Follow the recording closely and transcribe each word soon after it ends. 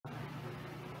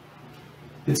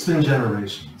It's been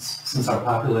generations since our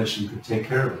population could take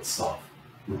care of itself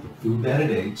with the food that it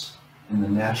ate and the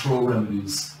natural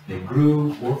remedies they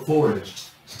grew or foraged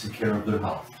to take care of their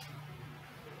health.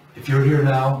 If you're here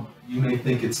now, you may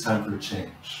think it's time for a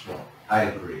change. Well, I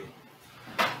agree.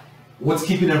 What's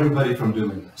keeping everybody from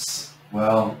doing this?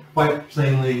 Well, quite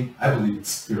plainly, I believe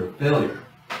it's fear of failure.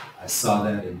 I saw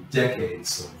that in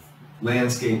decades of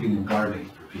landscaping and gardening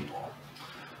for people.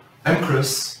 I'm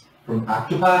Chris from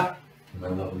Octopot, and my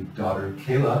lovely daughter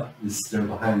Kayla is there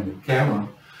behind the camera.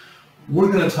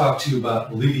 We're going to talk to you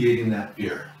about alleviating that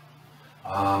fear.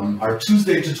 Our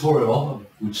Tuesday tutorial,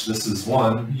 which this is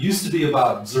one, used to be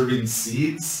about observing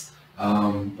seeds,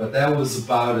 but that was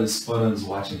about as fun as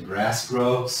watching grass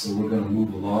grow, so we're going to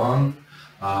move along.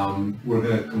 We're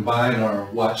going to combine our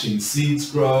watching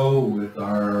seeds grow with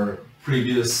our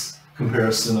previous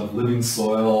comparison of living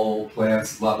soil,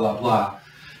 plants, blah, blah, blah.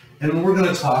 And we're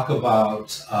going to talk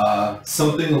about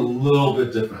something a little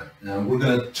bit different. And we're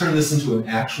going to turn this into an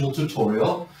actual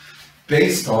tutorial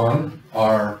based on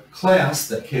our class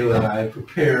that Kayla and I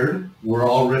prepared. We're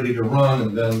all ready to run,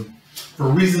 and then for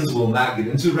reasons we'll not get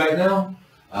into right now,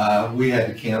 we had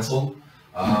to cancel.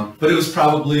 But it was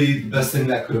probably the best thing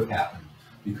that could have happened,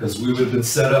 because we would have been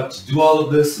set up to do all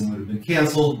of this and would have been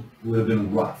canceled. It would have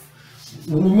been rough.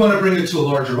 We want to bring it to a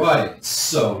larger audience,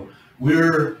 so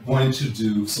we're going to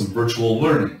do some virtual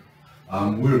learning.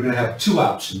 We're going to have two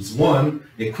options. One,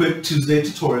 a quick Tuesday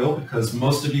tutorial, because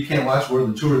most of you can't watch more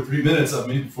than 2 or 3 minutes of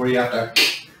me before you have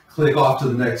to click off to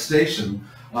the next station.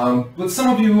 But some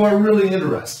of you are really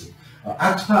interested.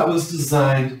 Octopot was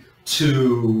designed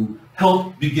to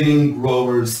help beginning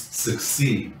growers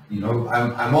succeed. You know,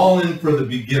 I'm all in for the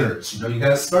beginners. You know, you got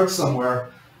to start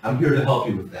somewhere. I'm here to help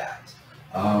you with that.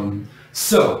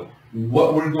 So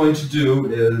what we're going to do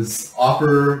is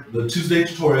offer the Tuesday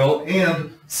tutorial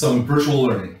and some virtual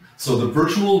learning. So the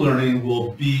virtual learning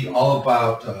will be all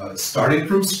about starting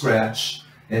from scratch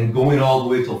and going all the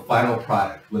way to the final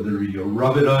product, whether you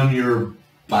rub it on your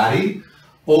body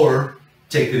or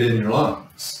take it in your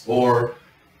lungs or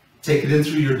take it in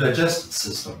through your digestive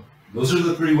system. Those are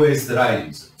the 3 ways that I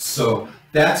use it. So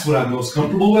that's what I'm most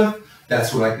comfortable with.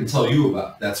 That's what I can tell you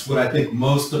about. That's what I think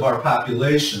most of our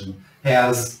population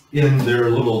has in their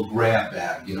little grab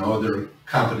bag, you know, their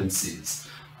competencies.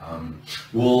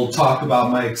 We'll talk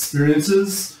about my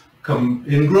experiences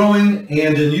in growing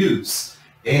and in use.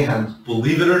 And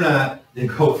believe it or not, they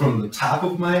go from the top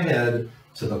of my head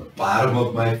to the bottom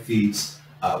of my feet,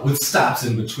 with stops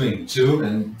in between too.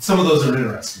 And some of those are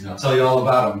interesting. I'll tell you all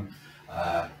about them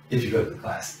if you go to the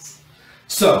classes.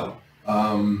 So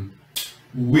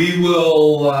we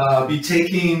will be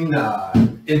taking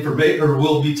information, or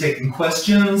we'll be taking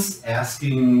questions,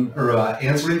 asking or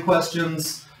answering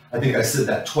questions. I think I said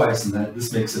that twice, and that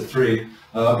this makes it 3.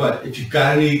 But if you've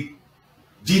got any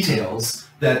details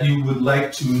that you would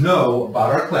like to know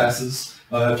about our classes,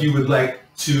 if you would like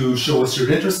to show us your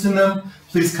interest in them,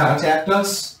 please contact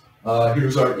us.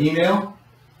 Here's our email,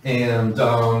 and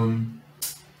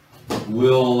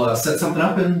we'll set something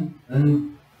up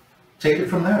and take it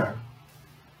from there.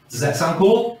 Does that sound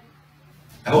cool?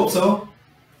 I hope so.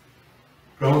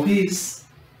 Grow in peace.